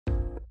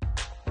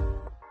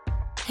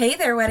Hey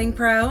there, Wedding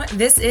Pro.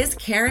 This is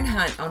Karen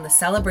Hunt on the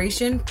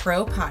Celebration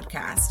Pro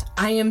podcast.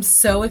 I am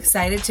so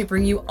excited to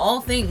bring you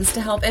all things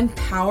to help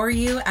empower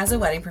you as a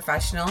wedding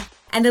professional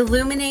and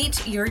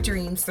illuminate your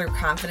dreams through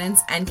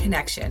confidence and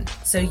connection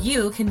so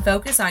you can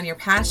focus on your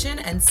passion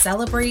and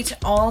celebrate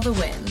all the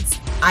wins.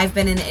 I've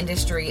been in the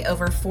industry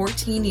over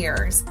 14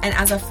 years, and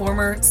as a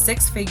former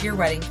six-figure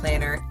wedding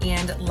planner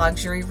and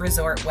luxury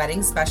resort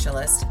wedding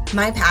specialist,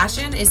 my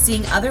passion is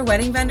seeing other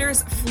wedding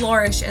vendors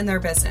flourish in their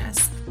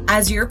business.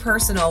 As your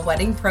personal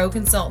wedding pro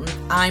consultant,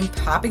 I'm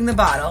popping the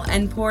bottle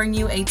and pouring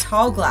you a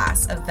tall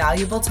glass of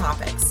valuable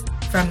topics,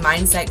 from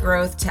mindset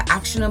growth to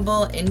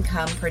actionable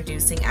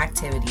income-producing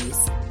activities.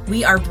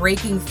 We are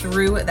breaking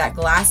through that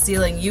glass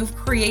ceiling you've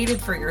created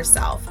for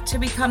yourself to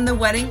become the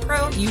wedding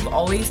pro you've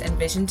always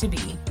envisioned to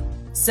be.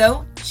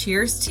 So,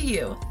 cheers to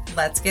you.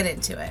 Let's get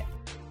into it.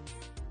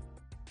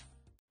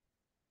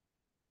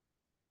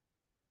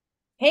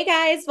 Hey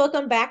guys,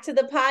 welcome back to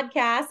the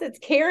podcast. It's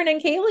Karen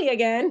and Cayle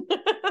again.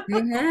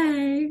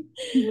 Hey.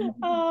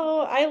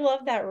 Oh, I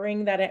love that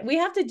ring we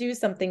have to do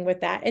something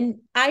with that. And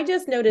I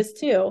just noticed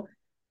too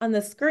on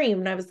the screen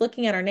when I was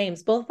looking at our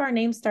names, both of our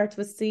names starts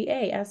with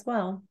CA as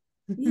well.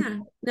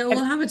 Yeah. No,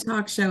 we'll have a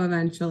talk show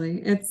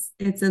eventually. It's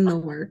in the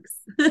works.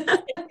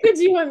 Could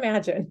you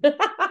imagine?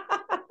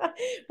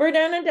 We're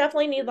gonna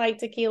definitely need like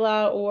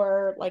tequila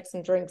or like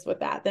some drinks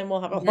with that. Then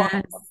we'll have a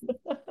lot.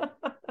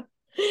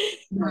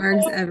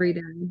 Margs every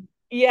day.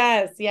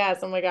 Yes.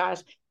 Oh my gosh.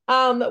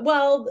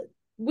 Well,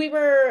 we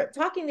were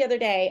talking the other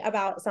day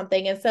about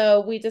something. And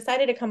so we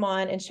decided to come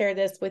on and share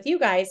this with you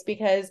guys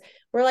because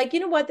we're like, you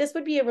know what, this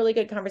would be a really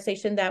good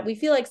conversation that we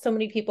feel like so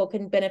many people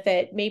can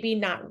benefit, maybe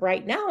not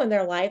right now in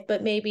their life,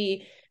 but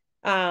maybe,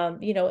 in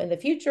the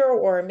future,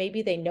 or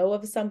maybe they know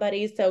of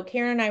somebody. So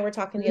Karen and I were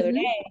talking the other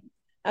day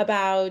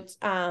about,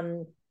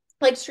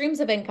 like streams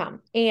of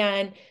income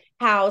and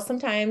how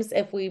sometimes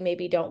if we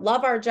maybe don't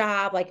love our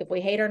job, like if we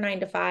hate our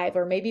 9 to 5,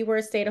 or maybe we're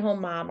a stay-at-home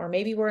mom, or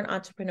maybe we're an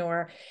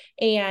entrepreneur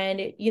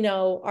and,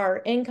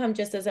 our income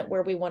just isn't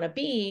where we want to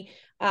be,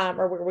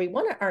 or where we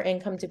want our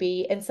income to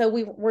be. And so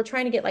we're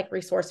trying to get like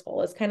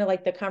resourceful. It's kind of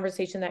like the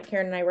conversation that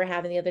Karen and I were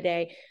having the other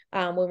day,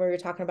 when we were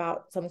talking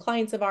about some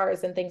clients of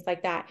ours and things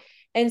like that.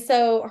 And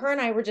so her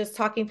and I were just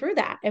talking through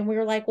that. And we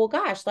were like, well,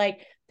 gosh, like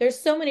there's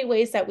so many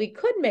ways that we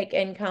could make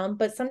income,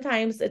 but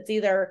sometimes it's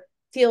either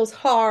feels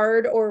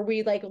hard or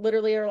we like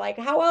literally are like,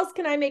 how else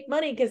can I make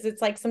money? Because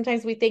it's like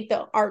sometimes we think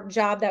that our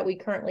job that we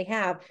currently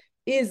have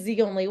is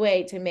the only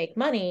way to make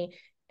money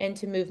and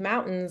to move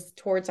mountains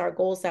towards our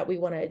goals that we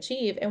want to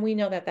achieve. And we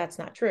know that that's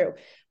not true.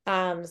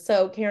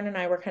 So Karen and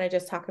I were kind of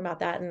just talking about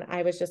that. And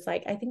I was just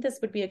like, I think this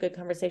would be a good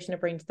conversation to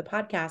bring to the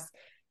podcast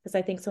because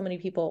I think so many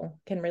people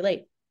can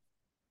relate.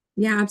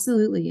 Yeah,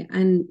 absolutely.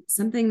 And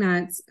something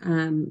that's,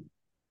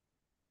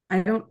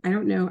 I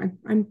don't know.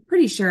 I'm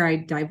pretty sure I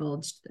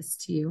divulged this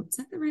to you. Is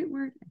that the right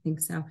word? I think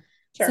so.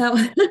 Sure. So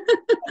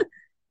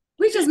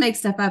we just make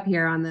stuff up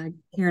here on the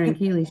Karen and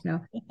Cayle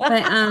show.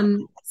 But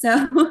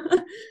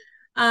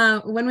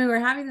when we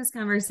were having this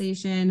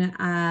conversation,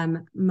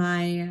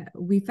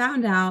 we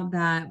found out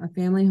that a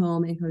family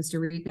home in Costa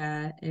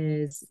Rica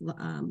is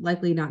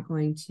likely not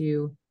going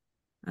to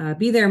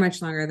be there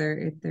much longer.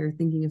 If they're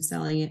thinking of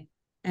selling it.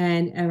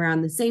 And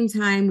around the same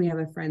time, we have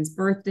a friend's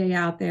birthday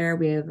out there.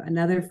 We have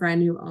another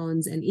friend who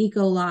owns an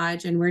eco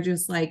lodge. And we're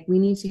just like, we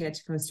need to get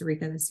to Costa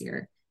Rica this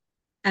year.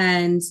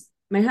 And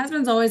my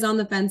husband's always on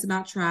the fence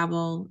about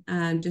travel,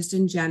 just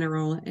in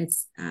general.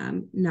 It's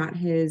not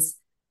his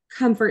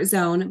comfort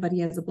zone, but he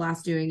has a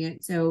blast doing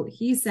it. So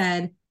he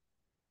said,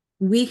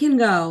 we can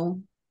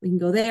go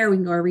there, we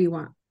can go wherever you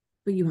want,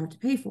 but you have to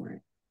pay for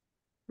it.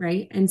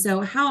 Right. And so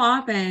how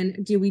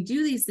often do we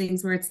do these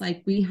things where it's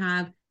like we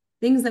have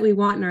things that we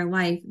want in our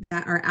life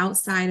that are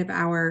outside of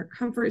our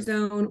comfort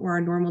zone or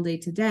our normal day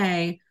to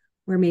day,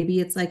 where maybe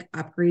it's like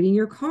upgrading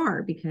your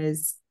car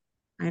because,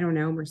 I don't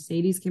know,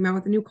 Mercedes came out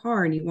with a new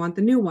car and you want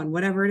the new one,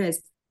 whatever it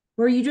is,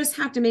 where you just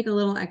have to make a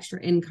little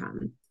extra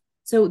income.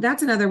 So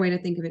that's another way to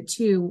think of it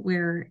too,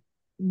 where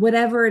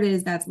whatever it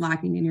is that's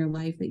lacking in your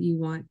life that you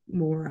want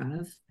more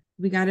of,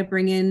 we got to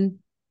bring in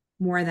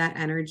more of that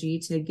energy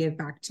to give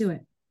back to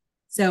it.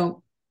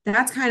 So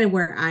that's kind of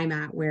where I'm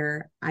at,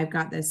 where I've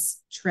got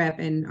this trip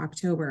in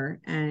October.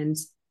 And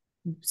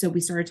so we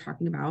started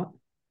talking about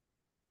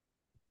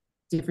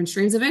different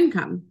streams of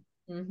income.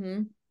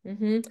 And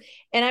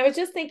I was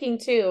just thinking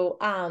too,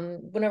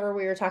 whenever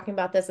we were talking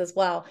about this as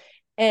well,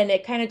 and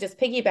it kind of just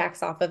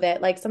piggybacks off of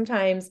it. Like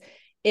sometimes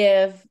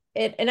and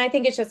I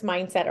think it's just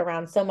mindset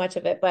around so much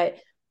of it, but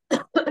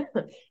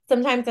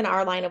sometimes in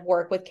our line of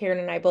work with Karen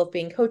and I both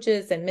being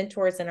coaches and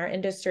mentors in our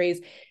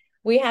industries,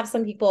 we have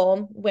some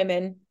people,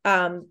 women,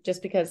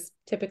 just because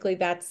typically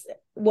that's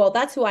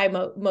who I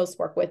most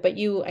work with. But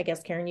you, I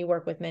guess, Karen, you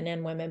work with men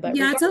and women. But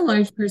yeah, it's a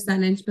large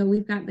percentage, but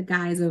we've got the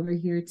guys over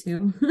here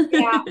too.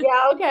 yeah,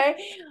 okay.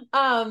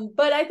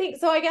 But I think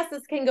so. I guess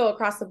this can go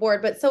across the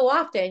board. But so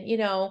often,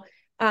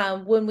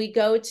 when we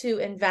go to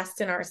invest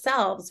in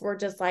ourselves, we're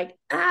just like,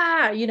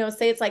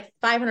 say it's like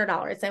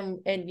 $500. And,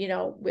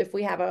 if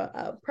we have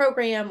a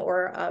program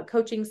or a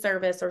coaching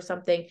service or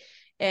something,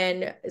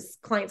 and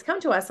clients come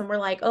to us and we're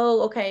like,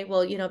 oh, okay,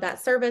 well,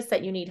 that service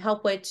that you need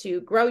help with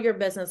to grow your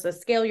business, to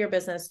scale your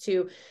business,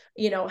 to,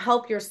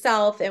 help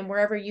yourself and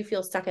wherever you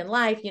feel stuck in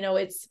life,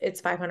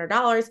 it's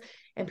 $500.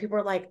 And people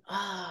are like,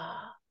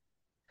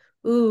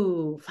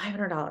 ooh,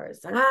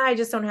 $500. I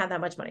just don't have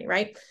that much money.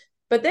 Right.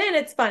 But then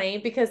it's funny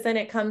because then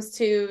it comes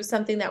to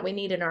something that we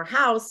need in our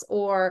house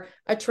or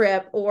a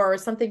trip or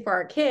something for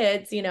our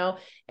kids,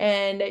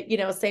 and,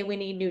 say we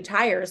need new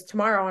tires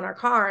tomorrow on our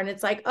car. And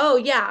it's like, oh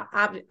yeah,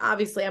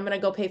 obviously I'm going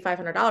to go pay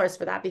 $500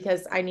 for that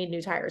because I need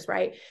new tires.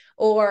 Right.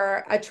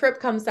 Or a trip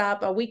comes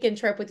up, a weekend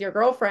trip with your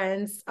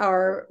girlfriends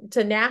or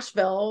to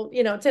Nashville,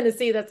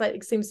 Tennessee. That's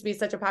like, seems to be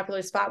such a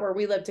popular spot where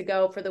we live to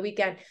go for the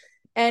weekend.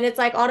 And it's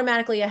like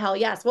automatically a hell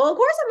yes. Well, of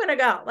course I'm going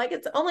to go. Like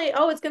it's only,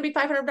 it's going to be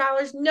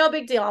 $500. No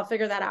big deal. I'll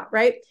figure that out.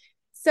 Right.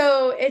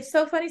 So it's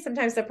so funny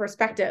sometimes the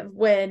perspective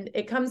when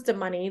it comes to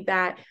money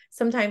that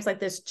sometimes like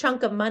this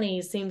chunk of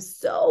money seems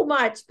so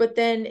much. But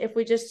then if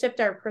we just shift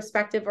our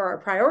perspective or our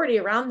priority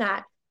around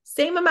that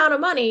same amount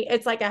of money,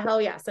 it's like a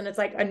hell yes. And it's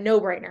like a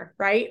no brainer.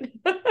 Right.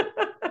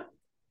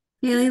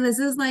 Cayle, this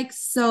is like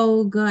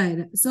so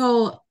good.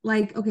 So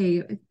like,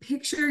 okay,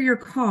 picture your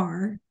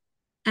car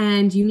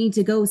and you need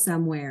to go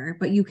somewhere,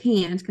 but you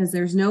can't because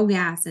there's no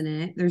gas in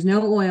it. There's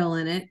no oil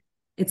in it.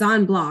 It's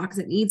on blocks.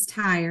 It needs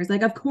tires.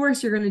 Like, of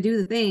course, you're going to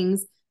do the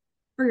things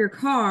for your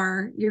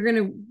car. You're going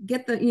to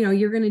get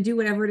you're going to do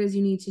whatever it is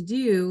you need to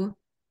do,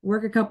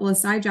 work a couple of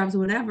side jobs,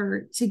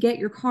 whatever, to get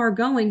your car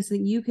going so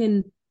that you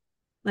can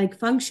like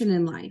function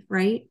in life,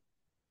 right?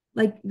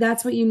 Like,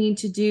 that's what you need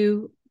to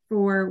do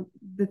for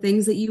the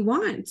things that you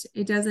want.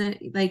 It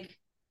doesn't like,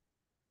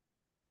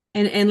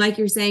 and like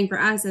you're saying for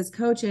us as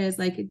coaches,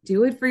 like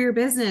do it for your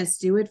business,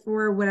 do it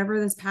for whatever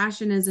this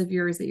passion is of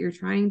yours that you're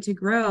trying to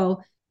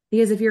grow.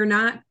 Because if you're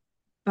not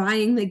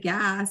buying the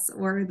gas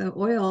or the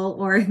oil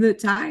or the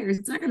tires,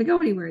 it's not going to go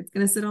anywhere. It's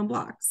going to sit on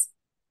blocks.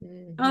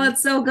 Mm-hmm. Oh,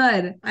 that's so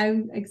good.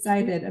 I'm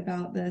excited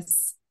about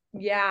this.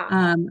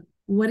 Yeah.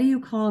 What do you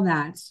call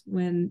that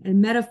when a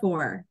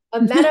metaphor? A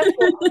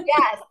metaphor.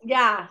 Yes.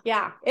 Yeah.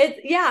 Yeah.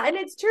 And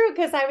it's true.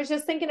 Cause I was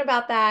just thinking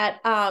about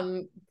that.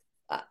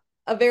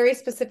 A very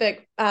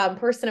specific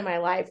person in my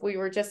life. We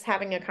were just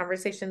having a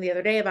conversation the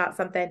other day about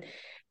something,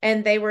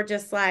 and they were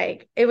just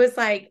like, it was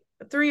like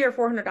 $300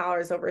 or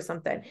 $400 over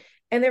something,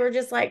 and they were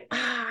just like,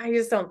 I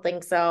just don't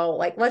think so.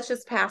 Like, let's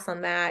just pass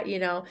on that,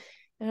 And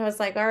I was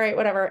like, all right,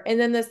 whatever. And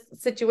then this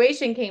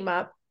situation came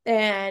up,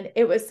 and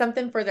it was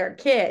something for their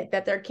kid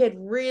that their kid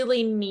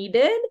really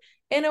needed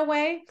in a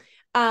way,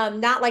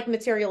 not like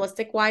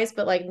materialistic wise,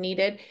 but like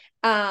needed.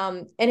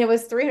 And it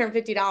was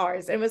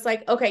 $350. It was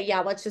like, okay, yeah,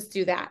 let's just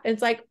do that. And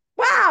it's like,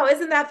 wow,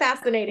 isn't that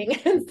fascinating?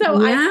 And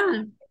so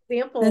yeah,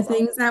 the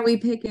things that we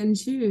pick and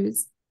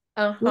choose.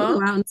 We'll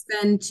go out and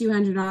spend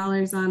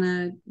 $200 on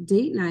a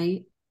date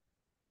night.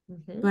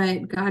 Mm-hmm.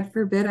 But God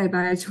forbid I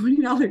buy a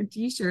 $20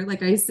 t-shirt.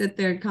 Like I sit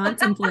there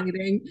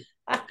contemplating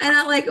and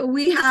I'm like,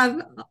 we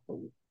have,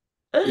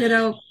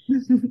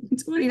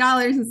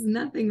 $20 is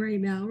nothing right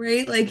now.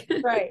 Right. Like,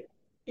 right.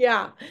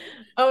 Yeah.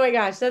 Oh my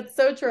gosh. That's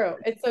so true.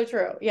 It's so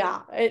true.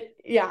 Yeah.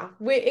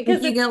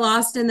 Because you get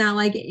lost in that,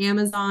 like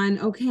Amazon.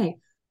 Okay.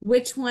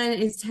 Which one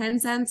is 10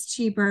 cents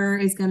cheaper,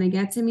 is going to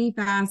get to me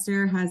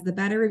faster, has the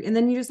better, and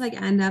then you just like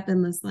end up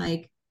in this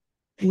like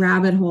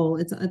rabbit hole.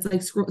 It's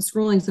like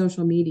scrolling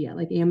social media.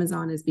 Like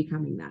Amazon is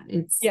becoming that.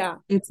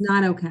 It's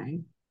not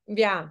okay.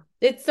 Yeah,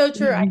 it's so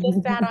true. I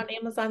just sat on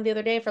Amazon the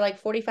other day for like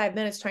 45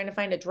 minutes trying to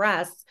find a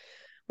dress.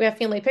 We have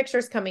family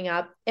pictures coming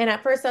up. And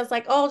at first I was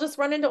like, oh, I'll just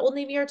run into Old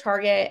Navy or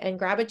Target and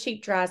grab a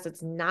cheap dress.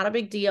 It's not a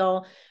big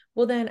deal.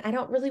 Well, then I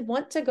don't really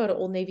want to go to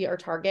Old Navy or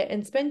Target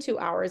and spend 2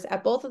 hours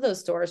at both of those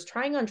stores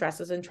trying on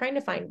dresses and trying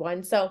to find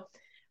one. So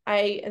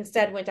I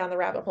instead went down the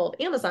rabbit hole of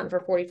Amazon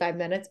for 45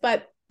 minutes,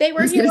 but they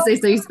were, I was going to say,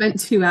 so you spent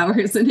 2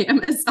 hours in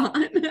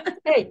Amazon.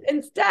 Hey,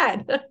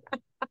 instead. But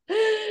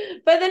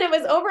then it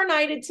was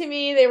overnighted to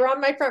me. They were on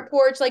my front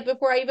porch, like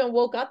before I even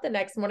woke up the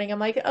next morning. I'm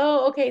like,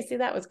 oh, okay. See,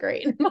 that was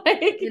great.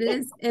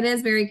 It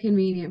is very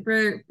convenient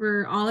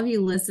for all of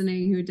you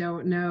listening who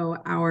don't know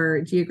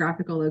our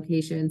geographical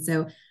location.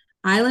 So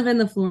I live in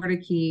the Florida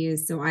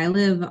Keys. So I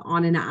live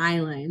on an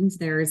island.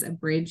 There's a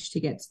bridge to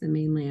get to the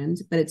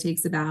mainland, but it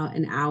takes about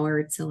an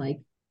hour to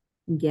like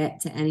get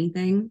to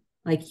anything.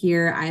 Like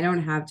here, I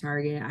don't have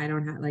Target. I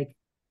don't have like,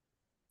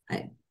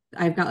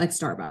 I've got like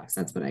Starbucks.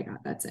 That's what I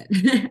got. That's it.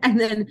 And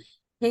then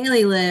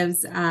Cayle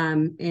lives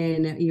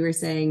in, you were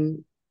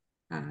saying,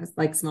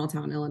 like small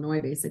town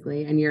Illinois,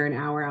 basically, and you're an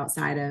hour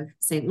outside of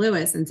St.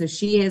 Louis. And so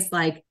she is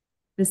like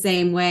the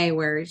same way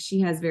where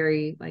she has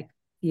very like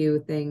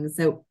few things.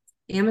 So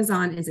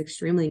Amazon is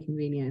extremely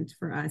convenient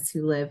for us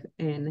who live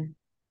in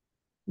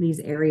these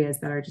areas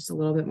that are just a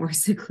little bit more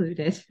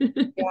secluded.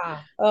 Yeah.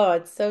 Oh,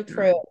 it's so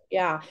true.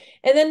 Yeah.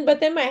 But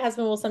then my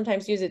husband will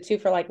sometimes use it too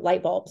for like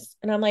light bulbs.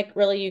 And I'm like,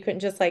 really, you couldn't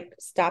just like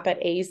stop at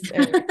Ace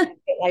and get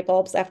light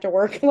bulbs after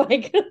work?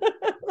 Like,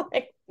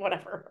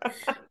 whatever.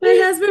 My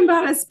husband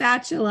bought a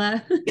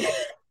spatula.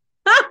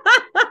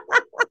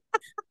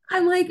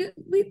 I'm like,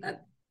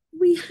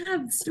 we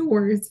have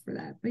stores for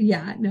that. But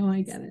yeah, no,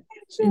 I get it.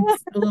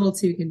 It's a little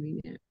too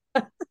convenient.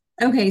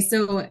 Okay,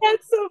 so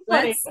That's so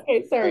funny. let's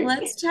Okay, sorry.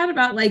 let's chat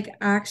about like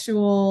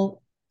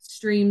actual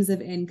streams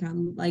of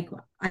income. Like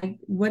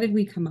what did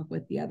we come up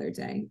with the other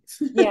day?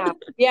 Yeah,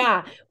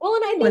 yeah. Well,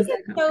 and I What think was that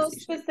it's so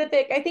conversation?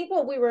 specific. I think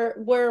what we were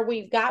where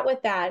we've got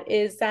with that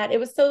is that it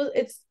was so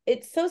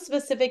it's so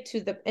specific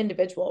to the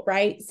individual,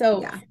 right?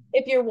 So Yeah.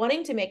 if you're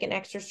wanting to make an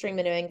extra stream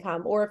of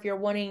income, or if you're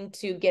wanting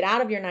to get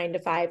out of your 9 to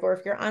 5, or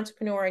if you're an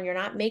entrepreneur and you're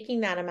not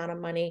making that amount of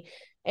money,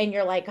 and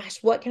you're like, gosh,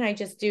 what can I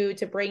just do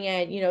to bring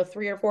in,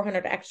 300 or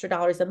 400 extra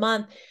dollars a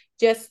month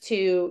just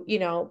to,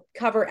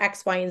 cover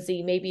X, Y, and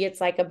Z. Maybe it's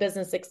like a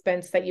business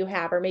expense that you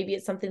have, or maybe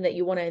it's something that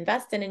you want to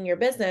invest in your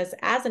business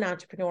as an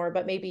entrepreneur,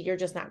 but maybe you're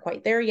just not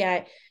quite there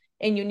yet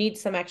and you need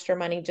some extra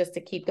money just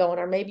to keep going.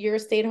 Or maybe you're a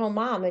stay-at-home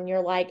mom and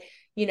you're like,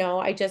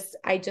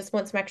 I just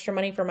want some extra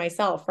money for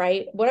myself,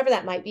 right? Whatever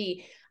that might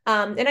be.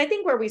 And I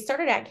think where we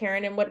started at,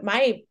 Karen, and what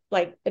my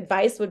like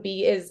advice would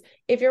be is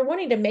if you're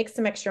wanting to make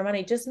some extra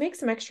money, just make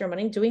some extra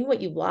money doing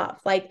what you love.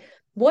 Like,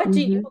 what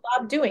do you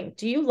Mm-hmm. love doing?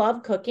 Do you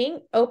love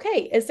cooking?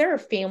 Okay. Is there a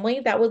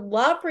family that would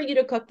love for you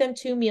to cook them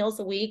 2 meals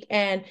a week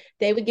and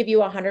they would give you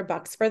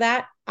 $100 for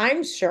that?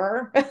 I'm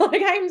sure.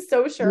 Like, I'm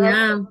so sure of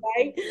Yeah.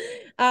 it,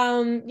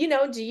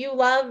 right? Do you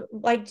love,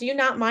 like, do you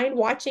not mind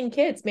watching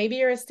kids? Maybe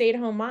you're a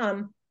stay-at-home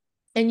mom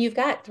and you've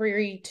got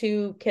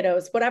 2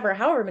 kiddos, whatever,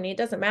 however many, it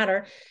doesn't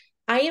matter.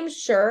 I am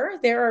sure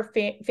there are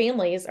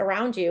families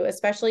around you,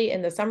 especially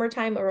in the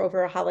summertime or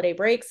over holiday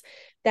breaks,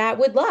 that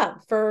would love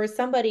for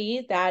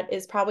somebody that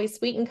is probably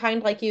sweet and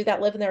kind like you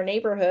that live in their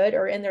neighborhood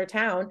or in their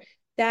town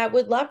that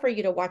would love for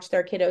you to watch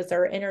their kiddos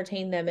or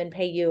entertain them and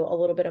pay you a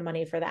little bit of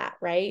money for that,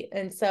 right?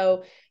 And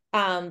so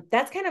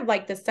that's kind of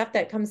like the stuff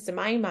that comes to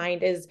my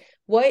mind is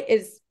what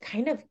is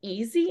kind of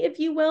easy, if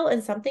you will,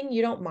 and something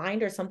you don't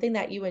mind or something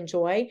that you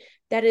enjoy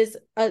that is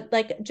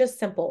like just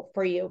simple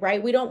for you,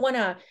 right? We don't want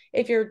to,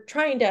 if you're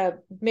trying to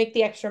make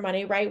the extra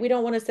money, right? We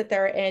don't want to sit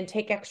there and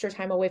take extra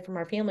time away from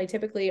our family.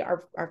 Typically,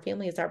 our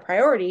family is our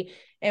priority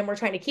and we're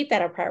trying to keep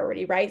that a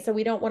priority, right? So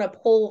we don't want to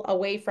pull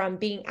away from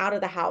being out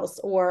of the house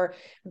or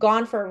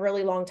gone for a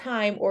really long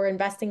time or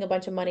investing a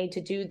bunch of money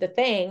to do the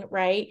thing,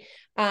 right?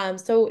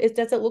 So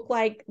does it look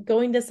like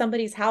going to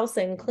somebody's house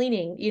and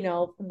cleaning,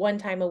 one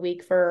time a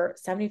week for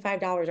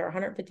 $75 or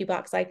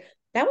 $150? Like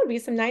that would be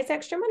some nice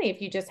extra money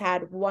if you just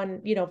had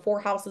 4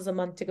 houses a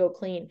month to go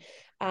clean.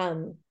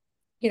 Um,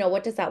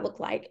 what does that look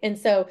like? And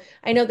so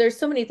I know there's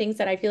so many things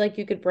that I feel like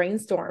you could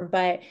brainstorm,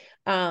 but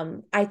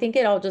I think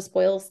it all just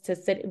boils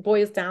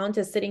down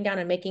to sitting down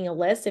and making a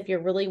list. If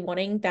you're really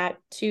wanting that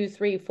 2,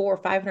 3,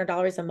 4,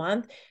 $500 a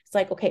month, it's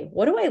like, okay,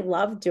 what do I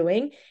love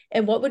doing?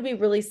 And what would be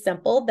really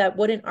simple that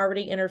wouldn't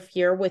already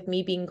interfere with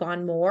me being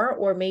gone more,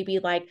 or maybe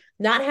like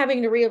not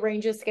having to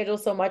rearrange a schedule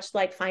so much,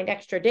 like find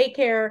extra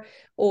daycare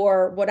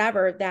or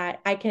whatever that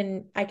I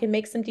can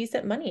make some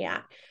decent money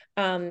at.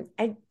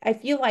 I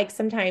feel like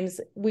sometimes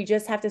we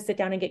just have to sit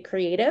down and get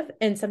creative.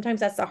 And sometimes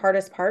that's the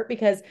hardest part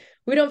because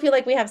we don't feel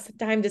like we have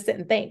time to sit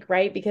and think,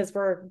 right? Because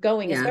we're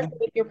going, Yeah. especially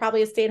if you're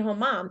probably a stay-at-home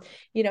mom,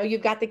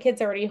 you've got the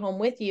kids already home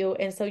with you.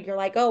 And so you're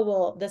like, oh,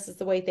 well, this is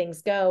the way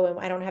things go. And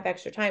I don't have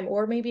extra time.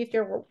 Or maybe if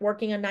you're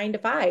working a 9 to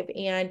 5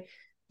 and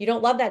you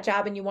don't love that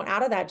job and you want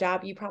out of that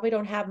job, you probably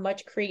don't have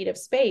much creative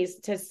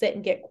space to sit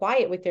and get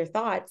quiet with your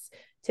thoughts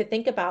to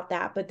think about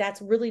that. But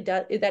that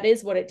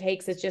is what it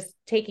takes. It's just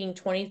taking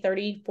 20,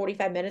 30,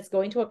 45 minutes,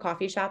 going to a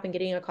coffee shop and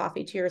getting a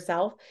coffee to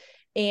yourself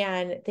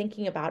and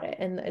thinking about it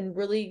and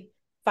really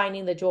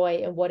finding the joy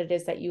in what it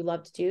is that you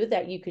love to do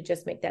that you could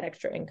just make that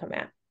extra income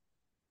at.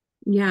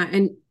 Yeah.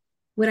 And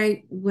what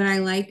I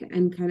like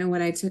and kind of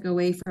what I took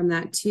away from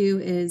that too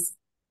is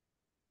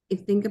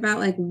if think about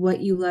like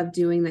what you love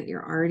doing that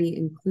you're already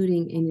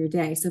including in your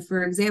day. So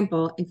for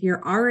example, if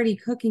you're already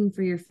cooking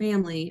for your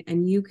family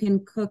and you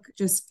can cook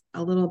just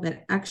a little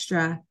bit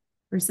extra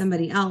for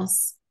somebody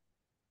else,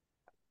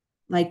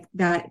 like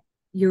that,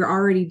 you're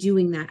already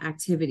doing that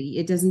activity.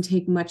 It doesn't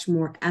take much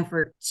more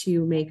effort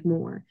to make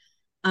more.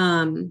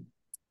 Um,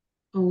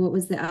 oh, what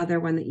was the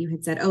other one that you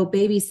had said? Oh,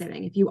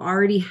 babysitting. If you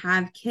already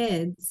have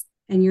kids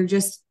and you're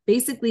just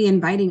basically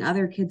inviting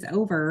other kids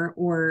over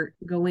or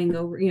going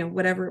over,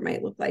 whatever it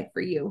might look like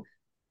for you,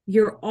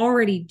 you're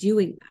already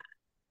doing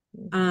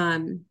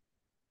that.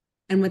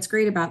 And what's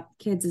great about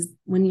kids is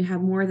when you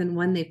have more than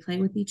one, they play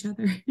with each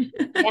other.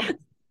 Yeah.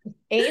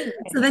 Amen.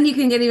 So then you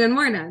can get even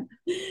more done.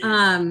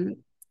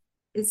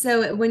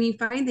 So when you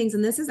find things,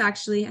 and this is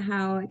actually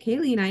how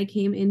Cayle and I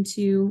came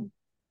into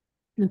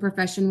the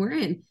profession we're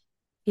in.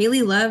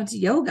 Cayle loved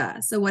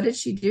yoga. So what did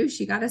she do?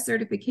 She got a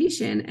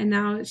certification and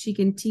now she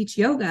can teach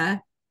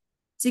yoga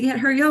to get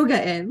her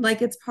yoga in.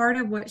 Like it's part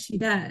of what she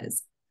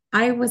does.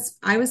 I was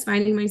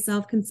finding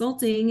myself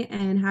consulting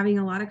and having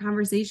a lot of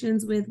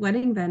conversations with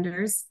wedding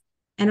vendors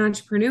and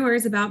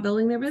entrepreneurs about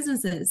building their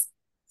businesses.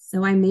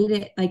 So I made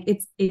it like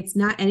it's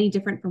not any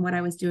different from what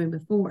I was doing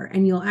before.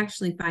 And you'll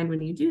actually find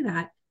when you do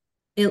that,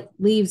 it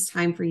leaves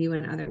time for you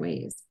in other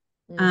ways.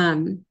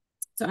 Mm-hmm.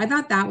 So I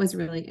thought that was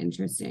really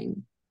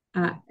interesting,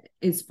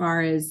 as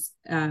far as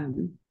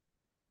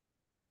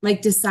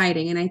like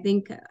deciding. And I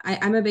think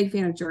I'm a big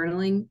fan of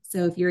journaling.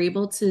 So if you're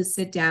able to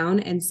sit down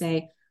and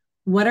say,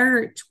 what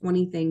are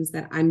 20 things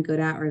that I'm good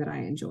at or that I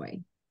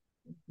enjoy?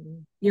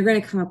 You're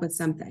going to come up with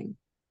something.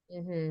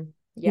 Mm-hmm.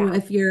 You know, Yeah.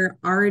 if you're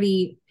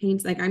already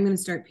paint, like I'm going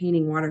to start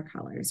painting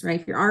watercolors, right?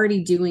 If you're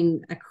already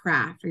doing a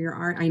craft or your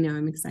art, I know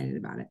I'm excited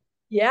about it. I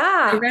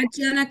Yeah. read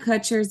Jenna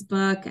Kutcher's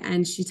book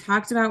and she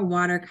talked about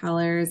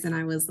watercolors, and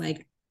I was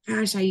like,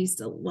 gosh, I used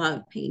to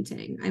love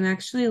painting. I'm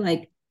actually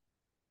like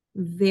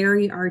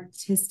very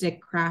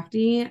artistic,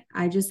 crafty.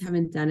 I just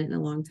haven't done it in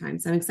a long time.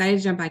 So I'm excited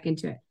to jump back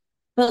into it.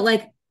 But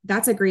like,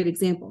 that's a great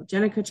example.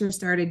 Jenna Kutcher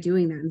started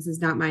doing that. This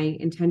is not my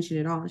intention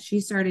at all. She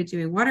started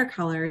doing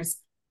watercolors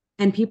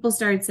and people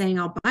started saying,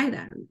 I'll buy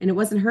them. And it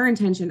wasn't her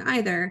intention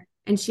either.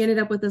 And she ended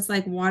up with this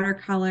like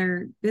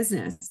watercolor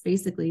business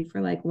basically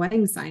for like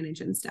wedding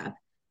signage and stuff.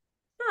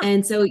 Huh.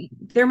 And so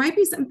there might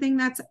be something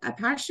that's a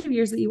passion of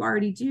yours that you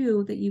already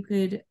do that you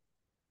could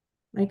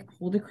like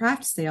hold a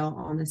craft sale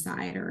on the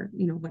side or,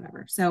 you know,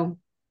 whatever. So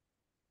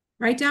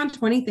write down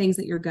 20 things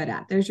that you're good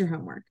at. There's your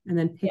homework and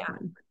then pick Yeah.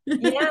 one.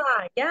 Yeah,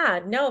 yeah,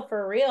 no,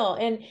 for real.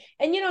 And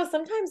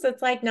sometimes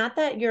it's like not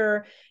that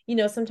you're,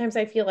 sometimes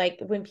I feel like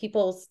when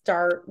people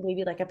start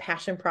maybe like a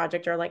passion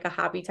project or like a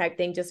hobby type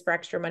thing just for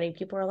extra money,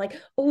 people are like,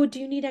 "Oh, do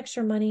you need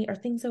extra money? Are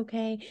things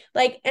okay?"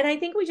 Like, and I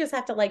think we just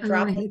have to like Oh, I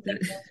drop the hate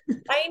that.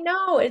 stigma. I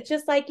know, it's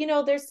just like,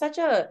 there's such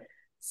a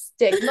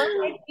stigma,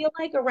 I feel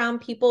like, around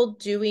people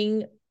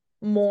doing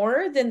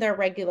more than their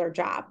regular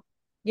job.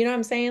 You know what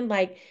I'm saying?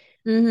 Like,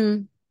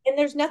 Mm-hmm. and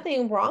there's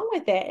nothing wrong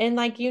with it. And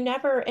like you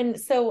never, and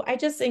so I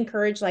just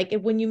encourage, like,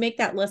 when you make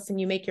that list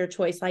and you make your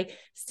choice, like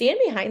stand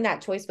behind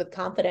that choice with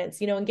confidence,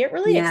 and get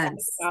really excited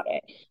Yes. about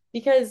it.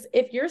 Because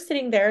if you're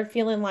sitting there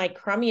feeling like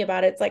crummy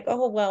about it, it's like,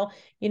 oh, well,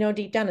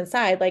 deep down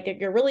inside, like if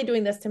you're really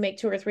doing this to make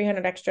 200 or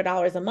 300 extra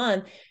dollars a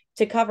month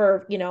to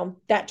cover,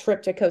 that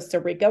trip to Costa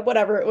Rica,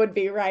 whatever it would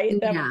be, right?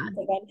 That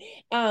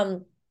Yeah.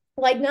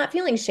 like not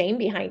feeling shame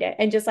behind it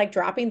and just like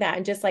dropping that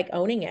and just like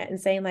owning it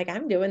and saying like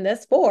I'm doing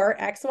this for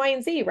X, Y,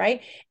 and Z,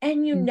 right?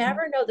 And you Mm-hmm.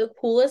 never know. The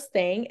coolest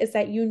thing is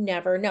that you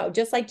never know.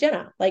 Just like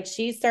Jenna, like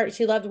she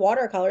loved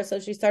watercolor, so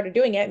she started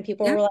doing it, and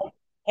people Yeah. were like,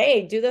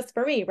 "Hey, do this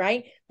for me,"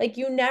 right? Like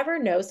you never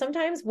know.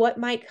 Sometimes what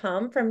might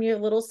come from your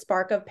little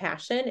spark of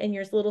passion and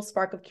your little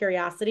spark of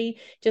curiosity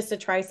just to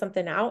try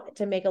something out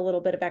to make a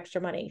little bit of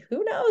extra money.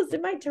 Who knows?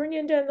 It might turn you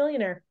into a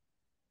millionaire.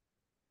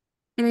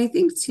 And I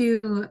think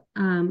too,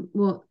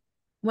 well,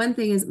 one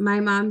thing is my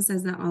mom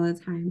says that all the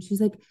time.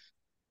 She's like,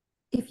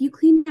 if you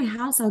clean my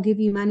house, I'll give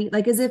you money.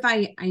 Like as if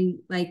I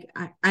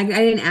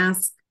didn't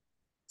ask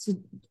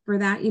to for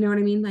that. You know what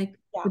I mean? Like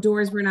Yeah. the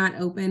doors were not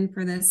open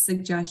for this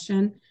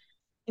suggestion.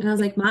 And I was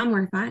like, Mom,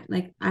 we're fine.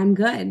 Like, I'm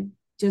good.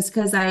 Just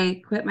because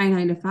I quit my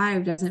 9 to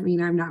 5 doesn't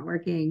mean I'm not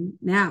working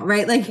now,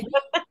 right? Like,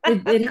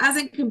 it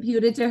hasn't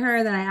computed to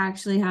her that I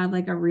actually have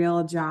like a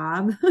real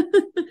job,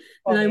 that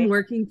I'm Funny.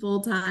 working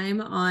full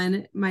time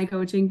on my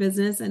coaching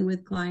business and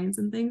with clients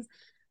and things.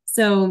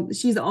 So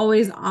she's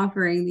always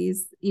offering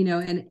these,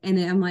 and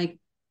I'm like,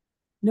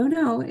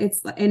 no,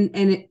 it's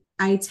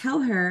I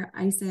tell her,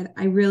 I said,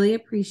 I really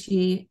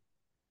appreciate,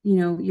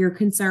 your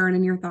concern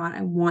and your thought.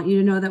 I want you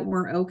to know that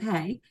we're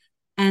okay.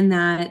 And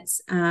that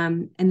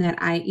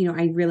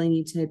I really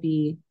need to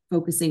be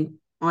focusing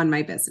on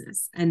my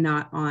business and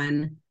not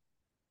on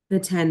the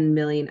 10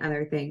 million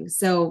other things.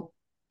 So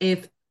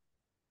if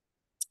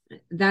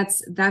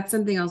that's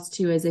something else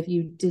too, is if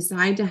you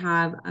decide to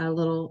have a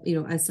little,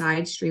 a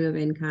side stream of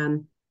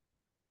income,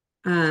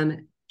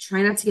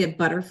 try not to get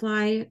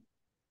butterfly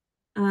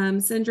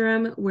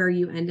syndrome where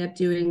you end up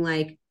doing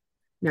like,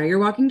 now you're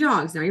walking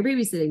dogs, now you're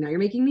babysitting, now you're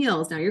making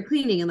meals, now you're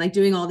cleaning and like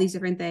doing all these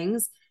different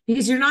things,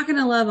 because you're not going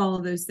to love all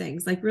of those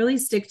things. Like really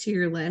stick to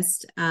your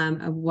list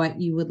of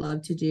what you would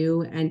love to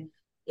do. And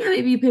yeah,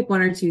 maybe you pick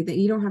one or two that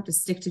you don't have to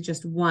stick to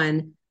just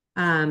one.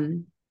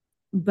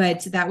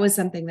 But that was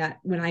something that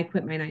when I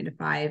quit my 9 to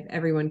 5,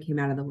 everyone came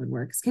out of the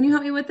woodworks. Can you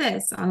help me with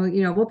this?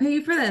 We'll pay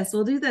you for this.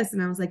 We'll do this.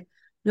 And I was like,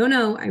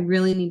 no, I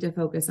really need to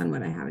focus on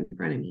what I have in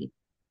front of me.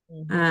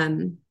 Mhm.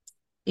 Um,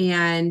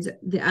 and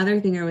the other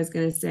thing I was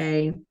going to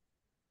say,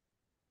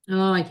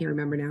 oh, I can't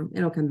remember now.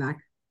 It'll come back.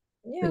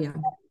 But Yeah, yeah.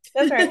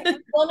 that's right.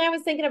 Well, and I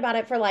was thinking about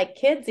it for like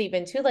kids,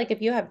 even too. Like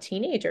if you have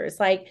teenagers,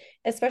 like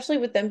especially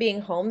with them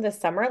being home this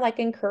summer, like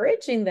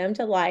encouraging them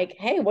to like,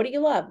 hey, what do you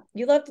love?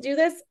 You love to do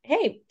this?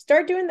 Hey,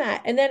 start doing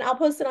that. And then I'll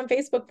post it on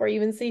Facebook for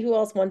you and see who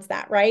else wants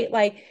that, right?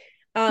 Like,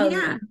 um,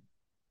 Yeah.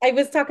 I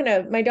was talking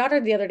to my daughter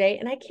the other day,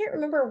 and I can't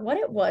remember what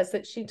it was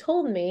that she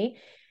told me.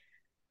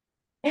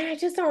 And I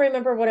just don't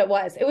remember what it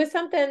was. It was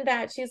something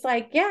that she's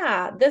like,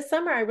 yeah, this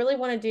summer I really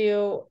want to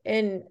do.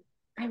 And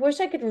I wish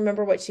I could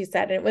remember what she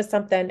said. And it was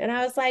something. And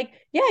I was like,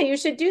 yeah, you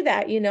should do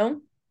that,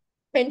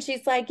 And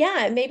she's like,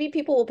 yeah, maybe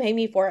people will pay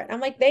me for it. I'm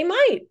like, they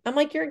might. I'm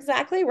like, you're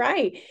exactly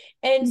right.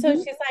 And so Mhm.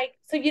 she's like,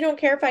 so you don't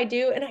care if I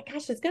do? And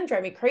gosh, it's going to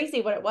drive me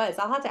crazy what it was.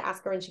 I'll have to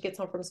ask her when she gets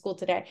home from school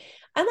today.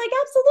 I'm like,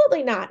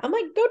 absolutely not. I'm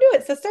like, go do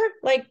it, sister.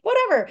 Like,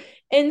 whatever.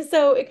 And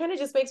so it kind of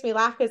just makes me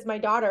laugh because my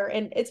daughter,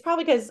 and it's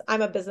probably because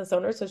I'm a business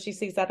owner, so she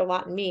sees that a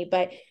lot in me.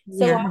 But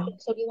so Yeah. often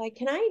she'll be like,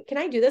 can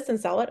I do this and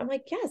sell it? I'm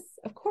like, yes,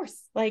 of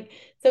course. Like,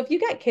 so if you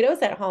got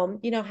kiddos at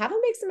home, have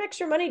them make some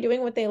extra money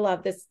doing what they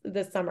love this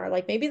summer.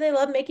 Like maybe they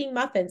love making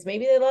muffins,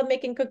 maybe they love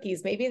making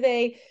cookies, maybe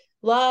they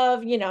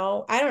love,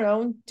 I don't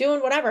know,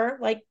 doing whatever.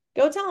 Like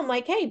go tell them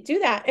like, hey, do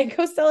that and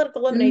go sell it at the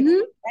lemonade Hmm.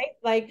 stand, right?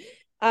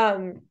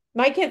 Like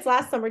my kids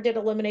last summer did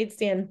a lemonade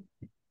stand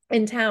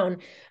in town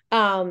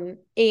and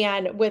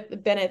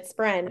with Bennett's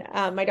friend,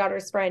 my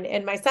daughter's friend,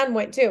 and my son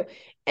went too.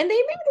 And they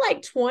made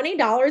like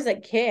 $20 a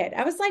kid.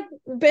 I was like,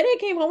 Bennett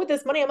came home with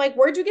this money. I'm like,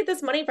 where'd you get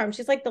this money from?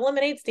 She's like, the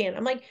lemonade stand.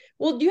 I'm like,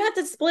 well, you have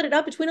to split it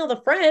up between all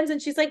the friends.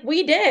 And she's like,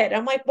 we did.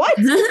 I'm like, what?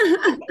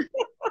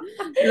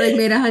 You like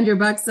made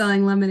 $100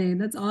 selling lemonade.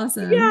 That's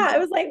awesome. Yeah, it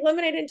was like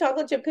lemonade and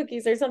chocolate chip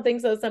cookies or something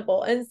so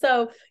simple. And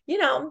so,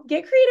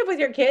 get creative with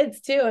your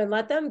kids too and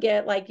let them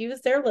get like use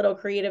their little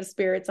creative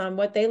spirits on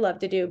what they love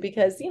to do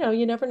because,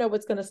 you never know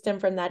what's going to stem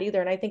from that either.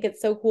 And I think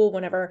it's so cool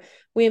whenever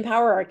we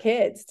empower our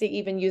kids to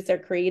even use their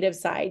creative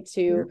side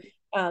Yeah.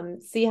 to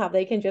see how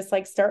they can just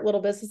like start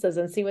little businesses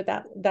and see what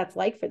that's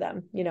like for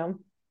them.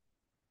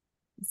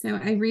 So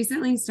I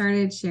recently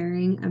started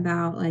sharing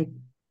about like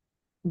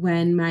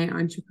when my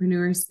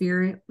entrepreneur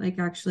spirit like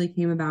actually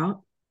came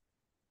about.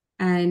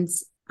 And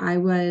I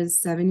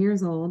was 7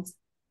 years old,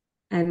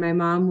 and my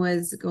mom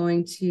was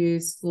going to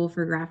school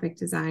for graphic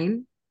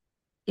design.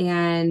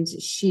 And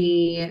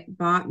she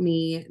bought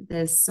me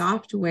this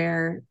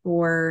software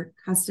for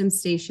custom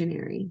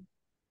stationery.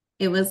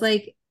 It was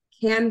like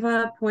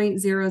Canva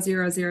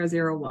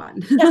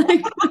 0.00001.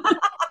 Like,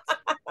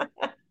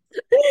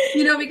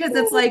 because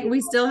it's like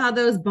we still have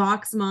those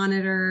box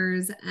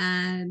monitors,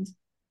 and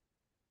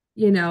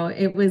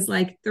it was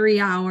like 3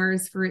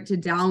 hours for it to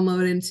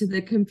download into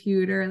the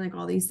computer and like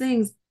all these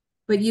things.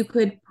 But you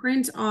could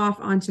print off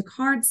onto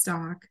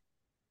cardstock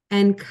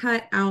and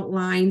cut out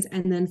lines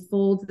and then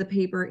fold the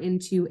paper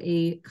into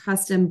a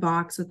custom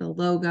box with a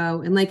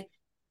logo. And like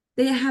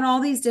they had all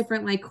these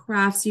different like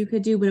crafts you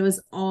could do, but it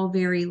was all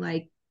very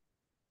like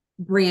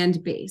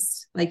brand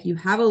based. Like you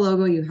have a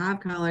logo, you have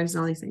colors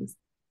and all these things.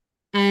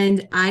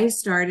 And I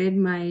started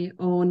my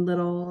own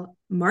little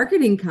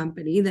marketing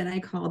company that I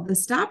called the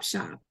Stop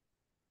Shop.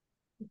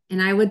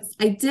 And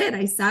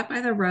I sat by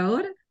the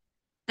road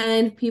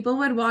and people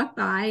would walk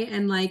by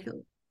and like,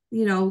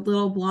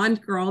 little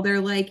blonde girl, they're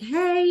like,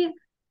 hey,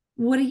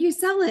 what are you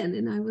selling?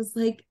 And I was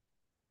like,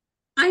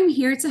 I'm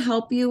here to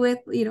help you with,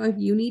 if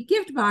you need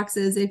gift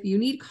boxes, if you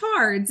need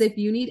cards,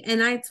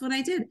 that's what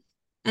I did.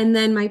 And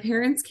then my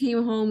parents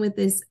came home with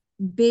this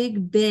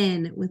big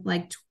bin with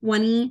like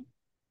 20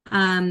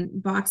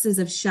 boxes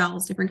of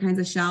shells, different kinds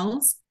of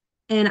shells.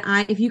 And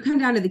if you come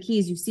down to the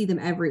Keys, you see them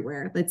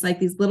everywhere. It's like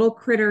these little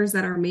critters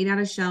that are made out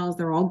of shells.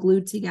 They're all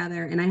glued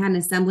together. And I had an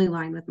assembly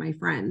line with my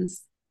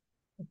friends.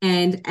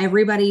 And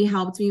everybody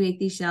helped me make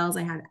these shells.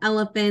 I had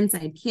elephants, I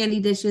had candy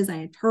dishes, I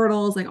had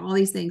turtles, like all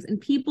these things.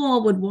 And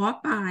people would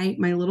walk by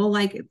my little,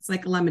 like, it's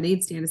like a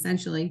lemonade stand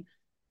essentially.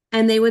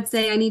 And they would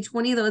say, I need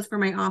 20 of those for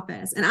my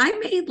office. And I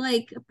made,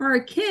 like, for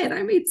a kid,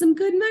 I made some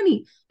good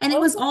money. And it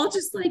Oh, was all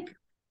just like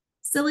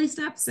silly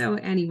stuff. So,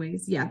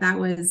 anyways, yeah,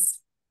 that's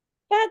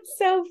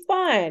so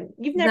fun.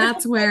 You've never told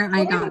that's that where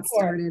I story got before.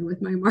 started with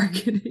my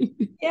marketing.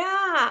 Yeah,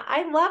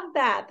 I love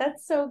that.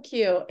 That's so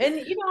cute. And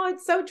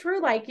it's so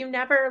true. Like you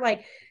never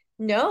like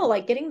know,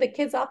 like getting the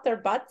kids off their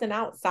butts and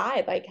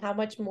outside, like how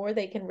much more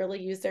they can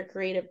really use their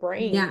creative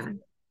brains Yeah.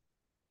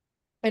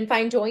 and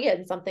find joy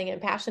in something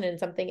and passion in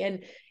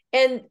something.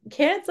 And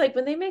kids, like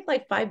when they make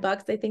like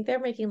 $5, they think they're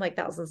making like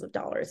thousands of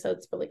dollars. So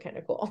it's really kind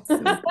of cool. So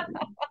fun.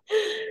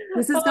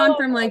 This has gone Oh,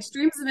 from like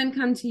streams of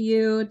income to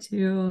you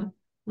to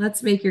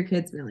let's make your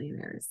kids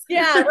millionaires.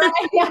 yeah, right.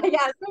 Yeah,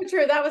 yeah. So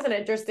true. That was an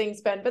interesting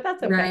spin, but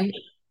that's okay. Right.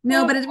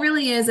 No, Oh, but it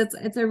really is.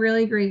 It's a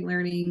really great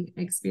learning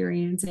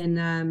experience.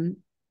 And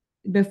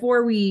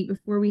before we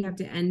have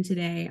to end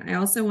today, I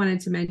also wanted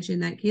to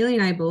mention that Cayle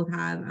and I both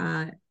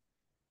have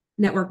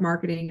network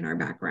marketing in our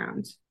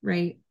background,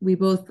 right? We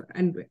both,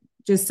 and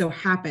just so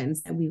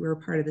happens that we were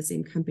part of the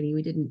same company.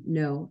 We didn't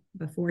know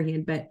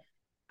beforehand, but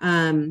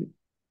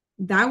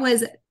that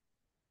was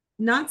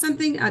not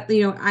something,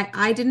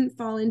 I didn't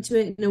fall into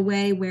it in a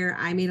way where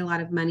I made a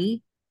lot of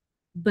money,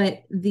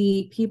 but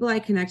the people I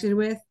connected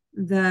with,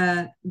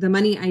 the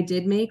money I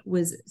did make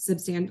was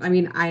substantial. I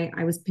mean,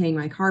 I was paying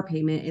my car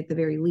payment at the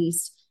very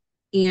least.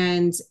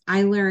 And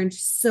I learned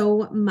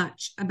so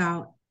much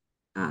about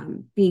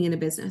being in a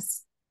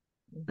business,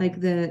 like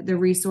the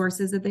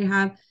resources that they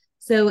have.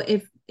 So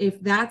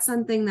if that's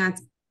something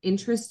that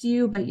interests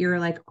you, but you're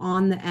like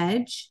on the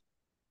edge,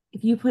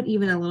 if you put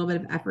even a little bit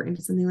of effort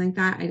into something like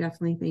that, I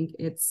definitely think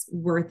it's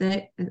worth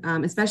it,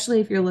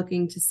 especially if you're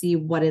looking to see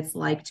what it's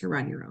like to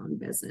run your own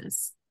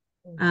business.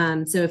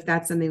 So if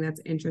that's something that's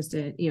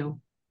interested,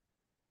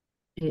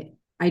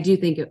 I do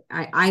think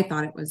I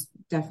thought it was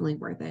definitely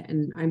worth it.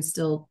 And I'm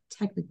still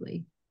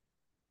technically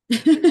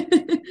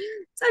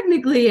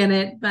technically in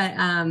it, but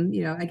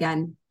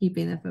again,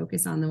 keeping the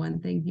focus on the one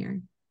thing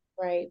here.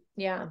 Right.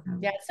 Yeah. So,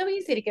 Yeah. It's so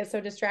easy to get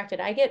so distracted.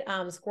 I get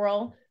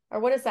squirrel, or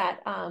what is that?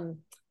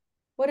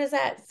 What is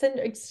that?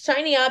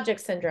 Shiny object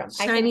syndrome.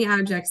 shiny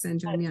object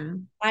syndrome. Yeah.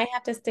 I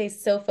have to stay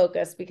so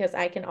focused because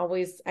I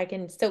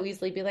can so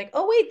easily be like,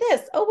 oh wait,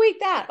 this, oh wait,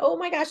 that, oh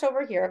my gosh,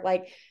 over here.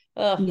 Like,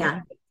 I'm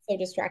Yeah. so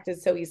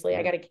distracted so easily.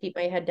 I got to keep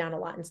my head down a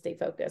lot and stay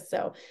focused.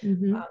 So,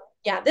 Mm-hmm.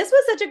 yeah, this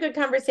was such a good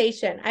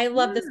conversation. I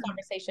love this Yeah.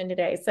 conversation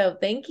today. So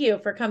thank you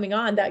for coming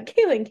on that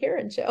Cayle and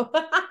Karen show.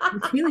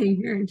 It's healing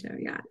here and show.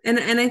 Yeah. And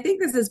I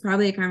think this is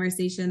probably a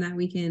conversation that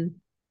we can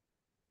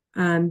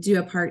do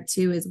a part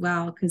two as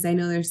well. Cause I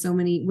know there's so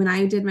many, when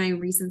I did my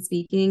recent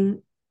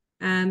speaking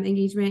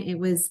engagement, it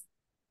was,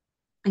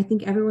 I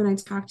think everyone I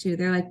talked to,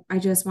 they're like, I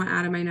just want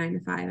out of my 9 to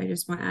 5. I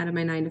just want out of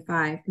my 9 to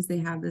 5 because they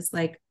have this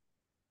like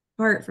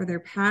heart for their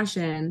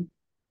passion.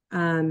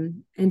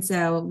 And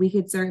so we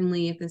could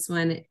certainly, if this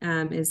one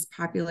is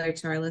popular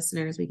to our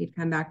listeners, we could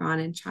come back on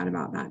and chat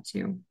about that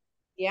too.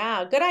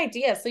 Yeah, good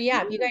idea. So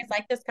yeah, if you Yeah. guys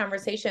like this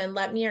conversation,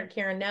 let me or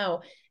Karen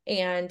know.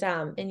 And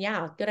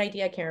yeah, good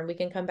idea, Karen. We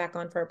can come back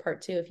on for a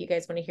part two if you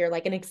guys want to hear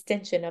like an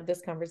extension of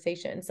this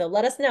conversation. So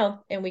let us know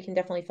and we can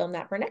definitely film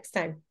that for next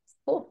time.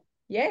 Cool.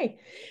 Yay.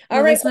 All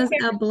Well, right. this was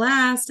a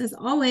blast as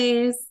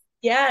always.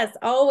 Yes,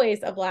 always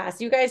a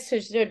blast. You guys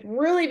should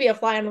really be a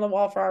fly on the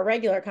wall for our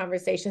regular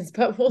conversations,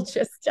 but we'll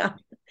just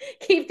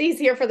keep these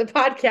here for the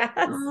podcast.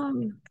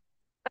 Oh,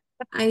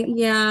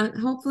 yeah,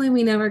 hopefully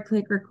we never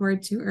click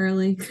record too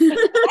early.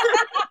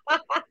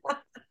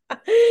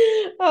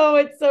 Oh,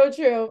 it's so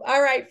true.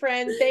 All right,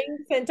 friend.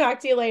 Thanks and talk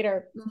to you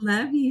later.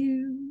 Love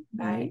you.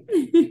 Bye.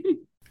 Bye.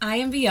 I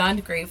am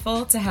beyond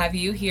grateful to have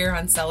you here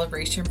on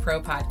Celebration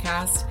Pro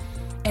Podcast,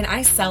 and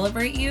I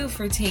celebrate you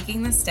for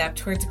taking the step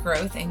towards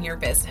growth in your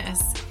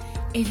business.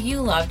 If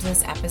you loved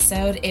this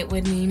episode, it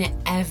would mean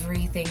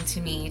everything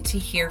to me to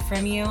hear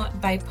from you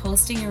by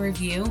posting a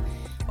review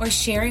or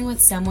sharing with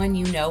someone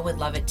you know would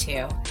love it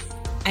too.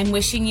 I'm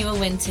wishing you a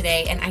win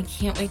today, and I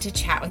can't wait to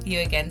chat with you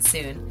again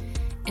soon.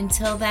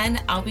 Until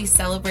then, I'll be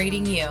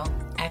celebrating you.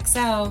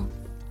 XO.